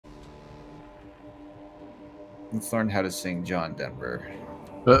Let's learn how to sing John Denver.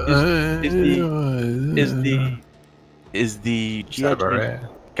 Is the GIGN?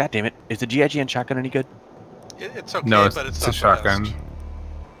 God damn it! Is the GIGN shotgun any good? It's okay, no, but it's a not shotgun. the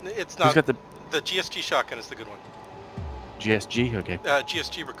best. It's not. Who's got the GSG shotgun is the good one. GSG? Okay.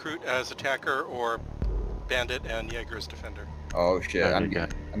 GSG recruit as attacker or bandit and Jaeger as defender. Oh shit! I'm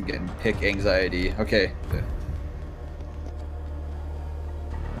getting pick anxiety. Okay.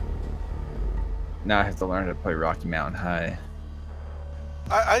 Now I have to learn how to play Rocky Mountain High.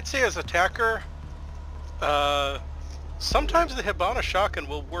 I'd say as attacker, sometimes the Hibana shotgun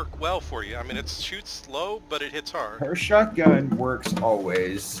will work well for you. I mean, it shoots low, but it hits hard. Her shotgun works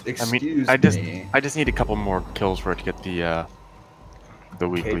always. Excuse me. I just need a couple more kills for it to get the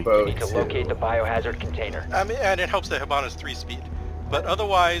weekly. You need to locate the biohazard container. I mean, and it helps that Hibana's 3-speed. But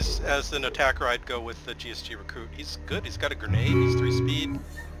otherwise, as an attacker, I'd go with the GSG recruit. He's good. He's got a grenade. He's 3-speed.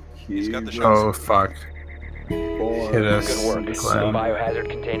 He's got the shots. Oh fuck! Hit us. Good work. The biohazard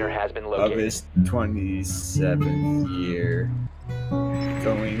container has been located. Of his 27th year,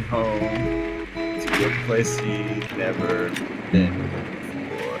 going home to a place he'd never been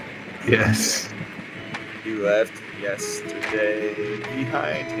before. Yes. He left yesterday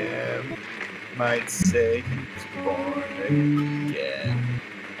behind him. Might say he's born again.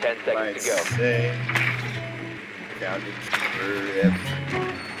 10 seconds to go. Say, found it forever.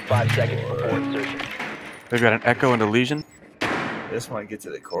 5 seconds before insertion. They've got an Echo and a Legion. I just want to get to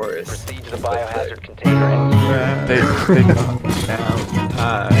the chorus. Proceed to the biohazard container and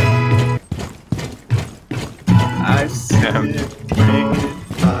I see it making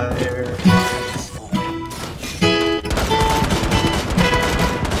fire.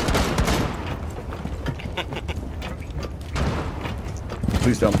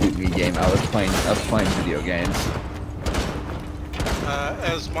 Please don't boot me, game. I was playing video games.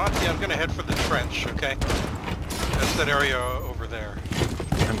 As Monty, I'm gonna head for the trench. Okay, that's that area over there.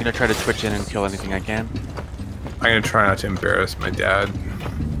 I'm gonna try to twitch in and kill anything I can. I'm gonna try not to embarrass my dad.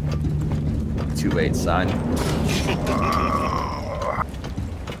 Too late, son.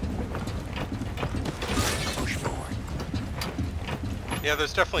 Yeah,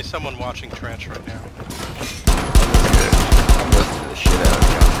 there's definitely someone watching trench right now. I'm listening to the shit out of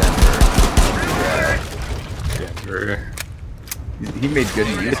John Denver. Denver. He made good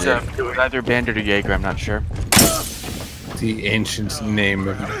music. It was either Bandit or Jaeger, I'm not sure. The ancient name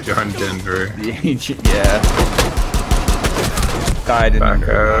of John Denver. The ancient, yeah. Died in Back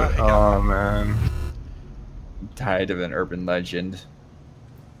out. Oh man. Died of an urban legend.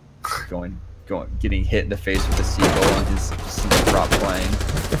 Getting hit in the face with a seagull on his single prop plane.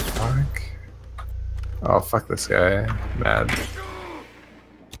 What the fuck? Oh fuck this guy. Mad.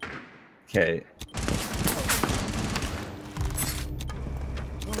 Okay.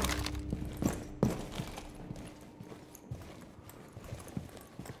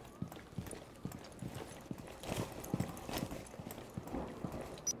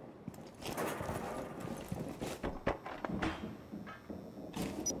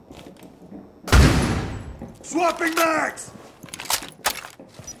 Swapping mags!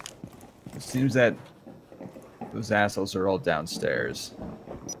 It seems that those assholes are all downstairs.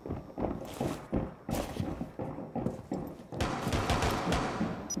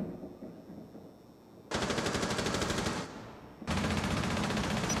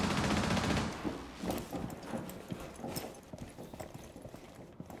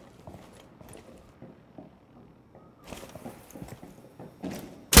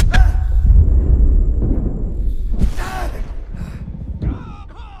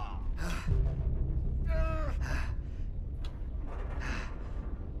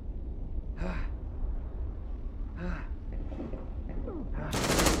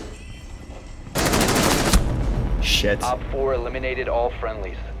 Shit. Op 4 eliminated all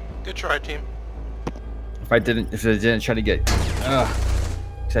friendlies. Good try, team. If I didn't try to get,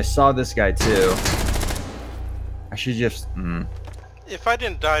 because I saw this guy too. I should just. If I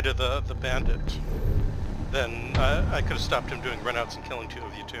didn't die to the bandit, then I could have stopped him doing runouts and killing 2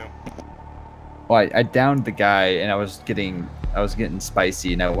 of you too. Well, I downed the guy and I was getting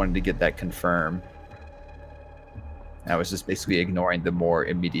spicy and I wanted to get that confirmed. I was just basically ignoring the more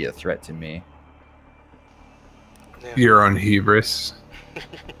immediate threat to me. Yeah. Your own hubris.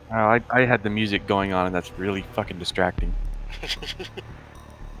 I had the music going on and that's really fucking distracting.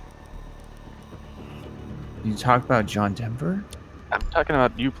 You talk about John Denver? I'm talking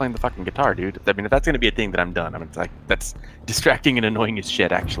about you playing the fucking guitar, dude. I mean, if that's gonna be a thing, then I'm done. I mean, it's like, that's distracting and annoying as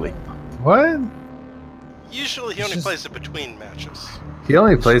shit, actually. What? Usually he only plays it between matches. He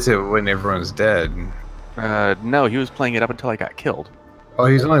only plays it when everyone's dead. No, he was playing it up until I got killed. Oh,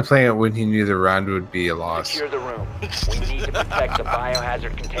 he's only playing it when he knew the round would be a loss. Secure the room. We need to protect the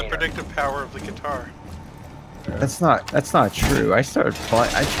biohazard The container. predictive power of the guitar. That's not true. I started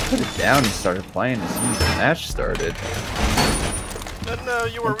playing. I put it down and started playing as soon as the match started. No,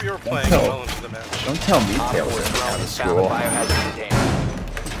 you were playing tell- well into the match. Don't tell me Op tales 4 out drone of has found the school. biohazard container.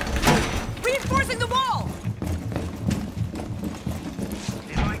 Reinforcing the wall!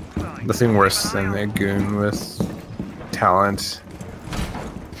 Nothing worse than a goon with talent.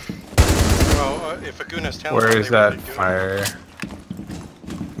 Well, if a goon has talent, Where they is that really do. fire?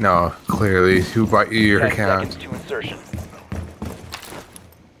 No, clearly. Who bought you your 10 account? seconds to insertion.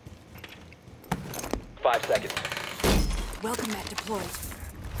 5 seconds. Welcome mat deployed.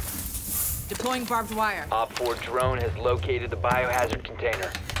 Deploying barbed wire. Op 4 drone has located the biohazard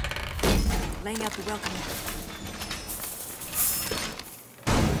container. Laying out the welcome mat.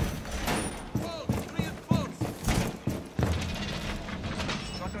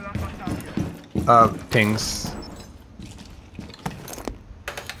 Pings.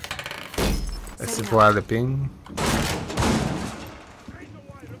 Esse voar de ping.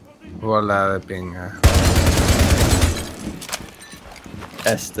 Voar de ping.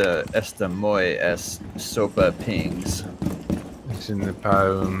 Esta muy es sopa pings. Je ne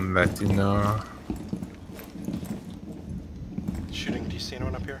parle un latino. Shooting, do you see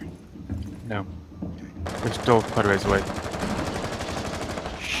anyone up here? No. We're still quite a ways away.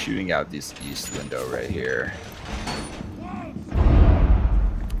 Shooting out this east window right here.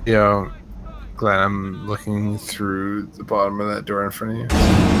 Yo, Glenn, I'm looking through the bottom of that door in front of you.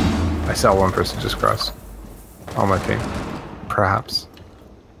 I saw one person just cross. On my ping. Perhaps.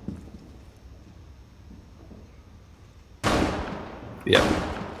 Yep.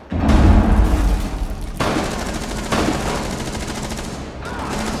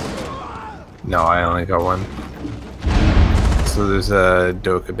 No, I only got one. So there's a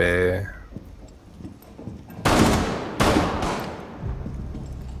Doka Bay.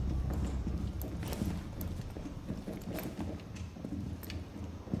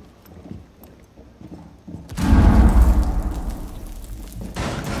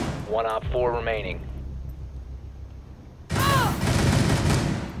 One Op 4 remaining.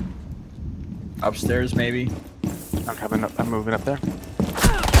 Upstairs, maybe. I'm coming up. I'm moving up there.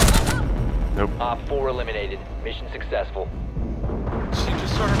 Nope. Op 4 eliminated. Mission successful. She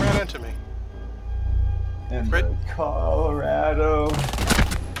just sort of ran into me. And Right. Colorado,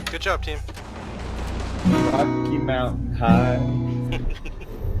 Good job, team. Rocky Mountain High.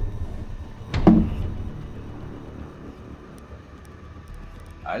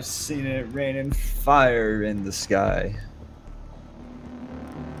 I've seen it raining fire in the sky.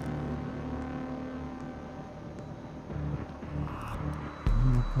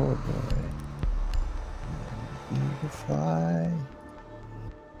 Oh boy. You can fly.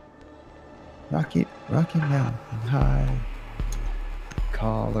 Rocky Mountain High.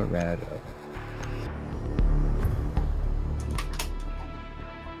 Colorado.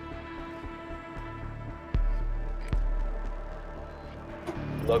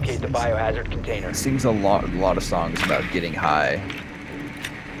 Locate the biohazard container. Sings a lot of songs about getting high,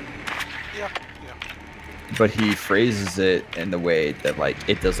 Yeah. but he phrases it in the way that like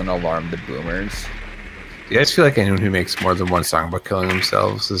it doesn't alarm the boomers. Do you guys feel like anyone who makes more than one song about killing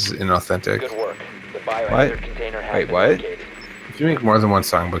themselves is inauthentic? Good work. The biohazard What? container has Wait, been what? located. If you make more than one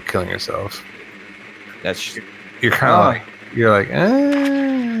song about killing yourself, That's you're kind of Oh. like, you're like,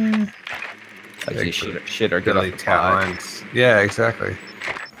 like Like, shit or get off really the pot. talent. Yeah, exactly.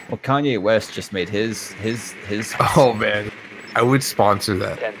 Well, Kanye West just made his. Oh man, I would sponsor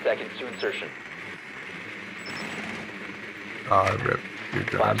that. 10 seconds to insertion. Oh, rip. You're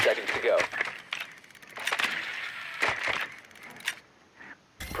 5 done. seconds to go.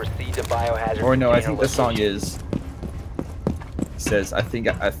 Proceed to biohazard Or no, I container think the song location. is. Says I think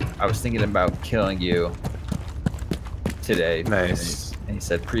I was thinking about killing you today. Nice. And he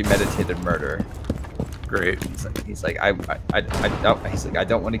said premeditated murder. Great. He's like I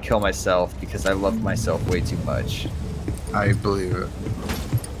don't want to kill myself because I love myself way too much. I believe it.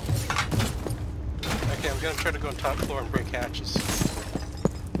 Okay, I'm gonna try to go on top floor and break hatches.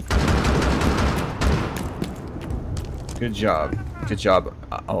 Good job. Good job.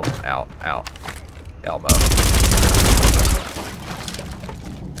 Oh, ow. Elmo.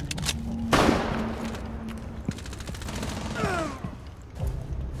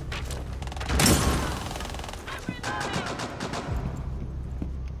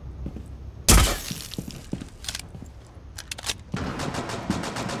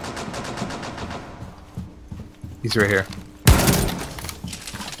 He's right here.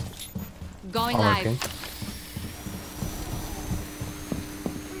 Going Oh, live. okay.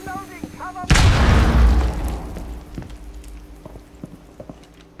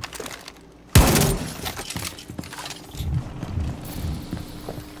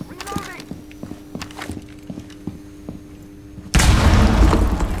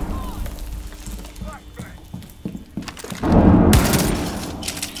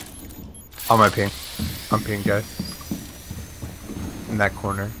 On my ping. I'm ping, guys. In that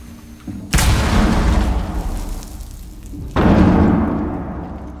corner.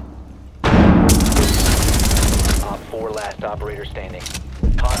 Op 4 last operator standing.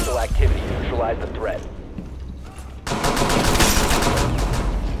 Hostile activity. Neutralize the threat.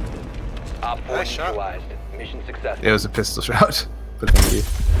 Op 4 Nice shot. neutralized. Mission successful. It was a pistol shot, but thank you.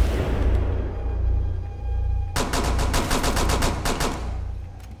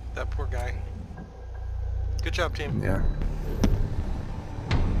 That poor guy. Good job, team. Yeah.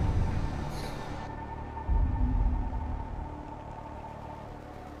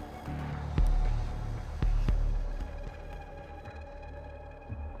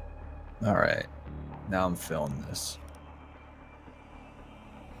 All right, now I'm filling this.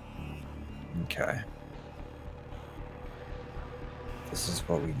 Okay. This is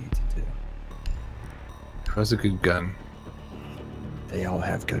what we need to do. Who has a good gun? They all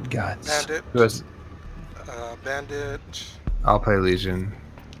have good guns. Bandit. Who has... Bandit. I'll play Legion.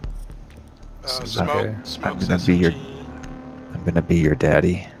 Smoke. Okay. Smoke's gonna be your- SMG. I'm gonna be your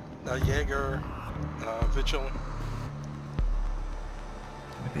daddy. Jaeger. Vigil. I'm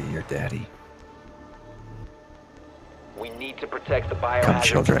gonna be your daddy. We need to protect the Come, biohazard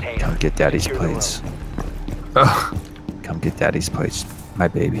children. container. Come get daddy's Secure the room. plates. Oh, Come get daddy's plates. My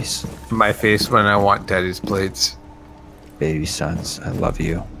babies. my face when I want daddy's plates. Baby sons, I love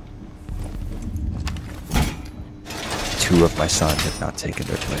you. 2 of my sons have not taken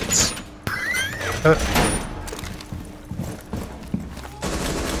their plates.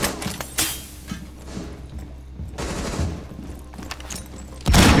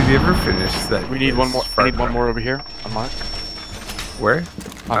 Did you ever finish that? We need one more. Far I need one Cry? more over here. On Mark. Where?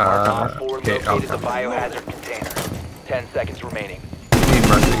 Op 4 Okay, I'll located the come. biohazard container. 10 seconds remaining. Need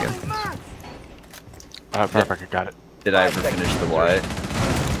Mark again. Perfect. I got it. Did I ever finish the what?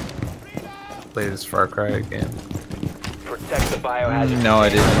 Latest Far Cry game. Protect the biohazard No, I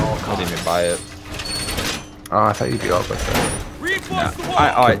container didn't. at all I costs. didn't even buy it. Oh, I thought you'd be all about that. No.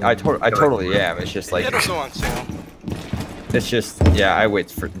 I totally am. It's just like It'll go on sale. it's just yeah. I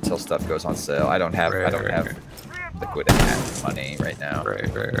wait for until stuff goes on sale. I don't have Right, liquid money right now. Right.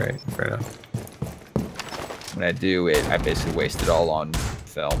 Fair enough. When I do it, I basically waste it all on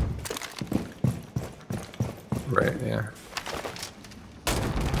film. Right, yeah.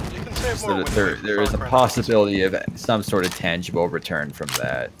 You can save So more that when there you wait for is a Far Cry. possibility of some sort of tangible return from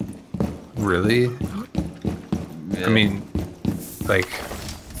that. Really? Yeah. I mean, like,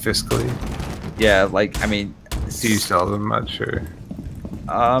 fiscally? yeah, like I mean, Do you sell them much, or?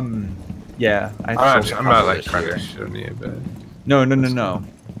 yeah. I'm sold a not couple like this trying year. to shit on you, but No.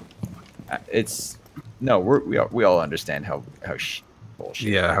 It's no. We all understand how bullshit.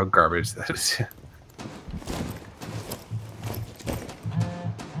 yeah, how garbage that is.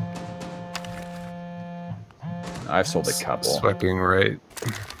 I've sold a couple. Swiping right.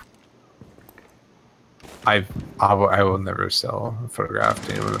 I will never sell a photograph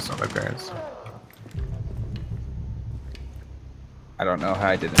to anyone that's not my parents. I don't know how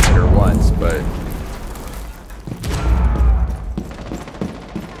I didn't hit her once, but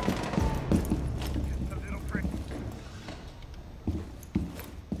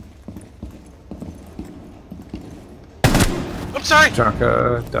I'm sorry.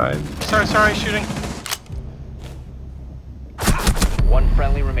 Janka died. Sorry, shooting. One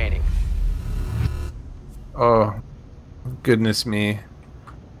friendly remaining. Oh, goodness me.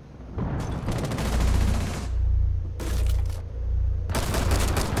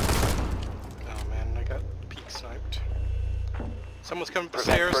 Oh man, I got peek sniped. Someone's coming up the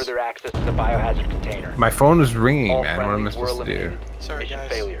Prevent stairs. further access to the biohazard container. My phone is ringing, All man. What am I friendlies were supposed to do? eliminated. Sorry, Mission guys.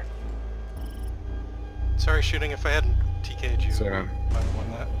 failure. Sorry, shooting. If I hadn't TK'd you, Sorry. I might have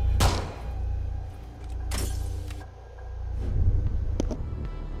won that.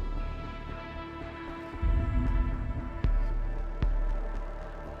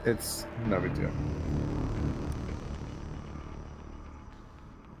 It's no big deal.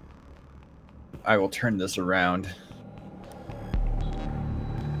 I will turn this around.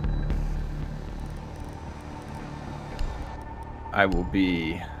 I will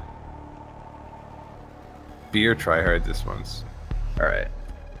be Be or try hard this once. all right.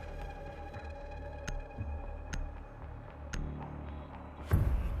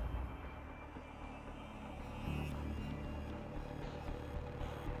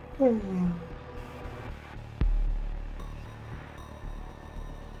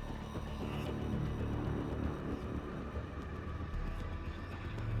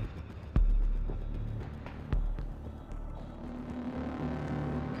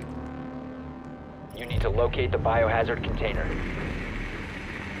 You need to locate the biohazard container.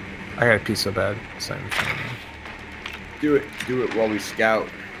 I got a piece so bad. So Do it while we scout.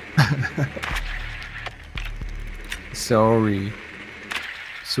 Sorry.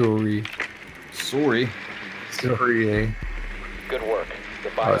 Sorry. Sorry, eh? Good work. The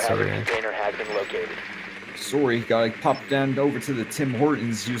biohazard container has been located. Sorry, gotta pop down over to the Tim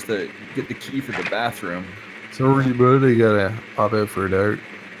Hortons, get the key for the bathroom. Sorry, bud. I gotta pop out for a dart.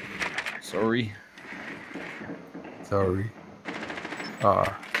 Sorry. Sorry. Oh,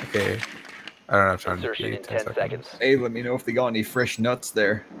 okay. I don't have time Insertion to in 10 seconds. Hey, let me know if they got any fresh nuts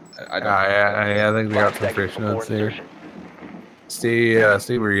there. I don't. Yeah, I think we got 5 some seconds fresh before nuts there. insertion.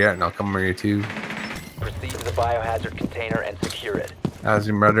 Stay where you're at, and I'll come where you're too. Proceed to the biohazard container and secure it. How's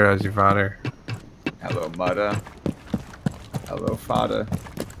your mother? How's your father? Hello, mother. Hello, father.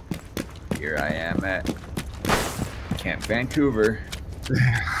 Here I am at Camp Vancouver.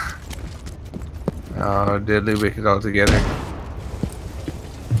 Oh, deadly wicked all together.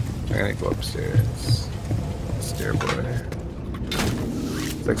 I'm gonna go upstairs. Stairboy.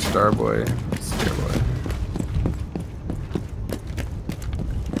 It's like Starboy. Stairboy.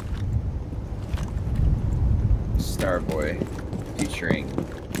 Starboy, featuring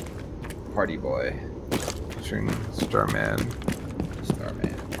Party Boy. Featuring Starman.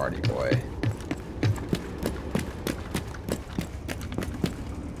 Starman, Party Boy.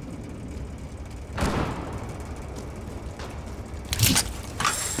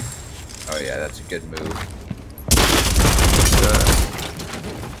 Oh yeah, that's a good move.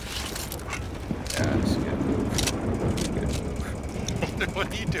 Yeah, that's a good move. Good move.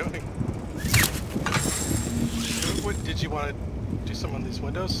 What are you doing? What, did you want to do some on these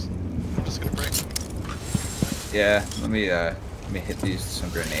windows? I'm just gonna break. Yeah, let me hit these with some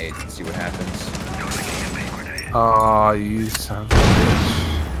grenades and see what happens. Oh, you son of a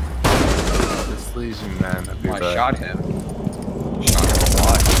bitch. This Legion man. Oh, I shot him. Shot him a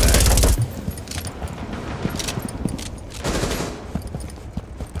lot today.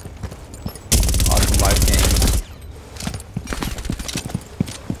 Awesome live games.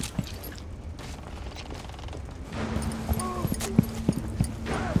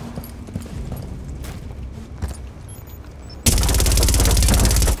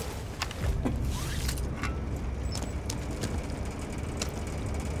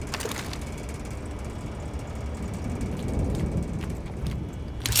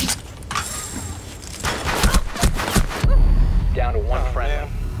 Down to one Oh, friendly. man.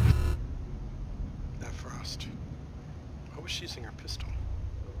 That Frost. What was she using her pistol?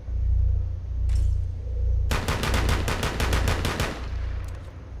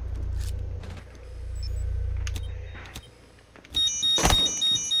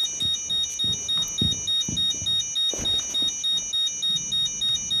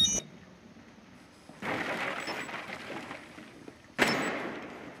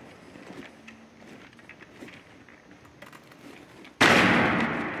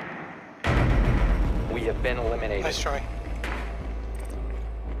 We have been eliminated. Nice try.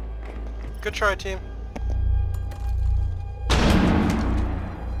 Good try, team.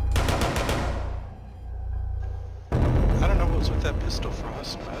 I don't know what was with that pistol,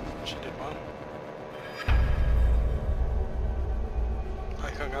 Frost, but she did well. I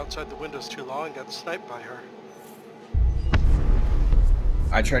hung outside the windows too long and got sniped by her.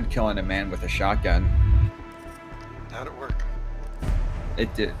 I tried killing a man with a shotgun. How'd it work?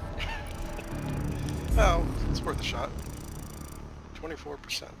 It did. Oh, it's worth a shot.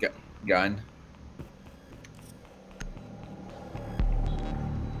 24%. Gun.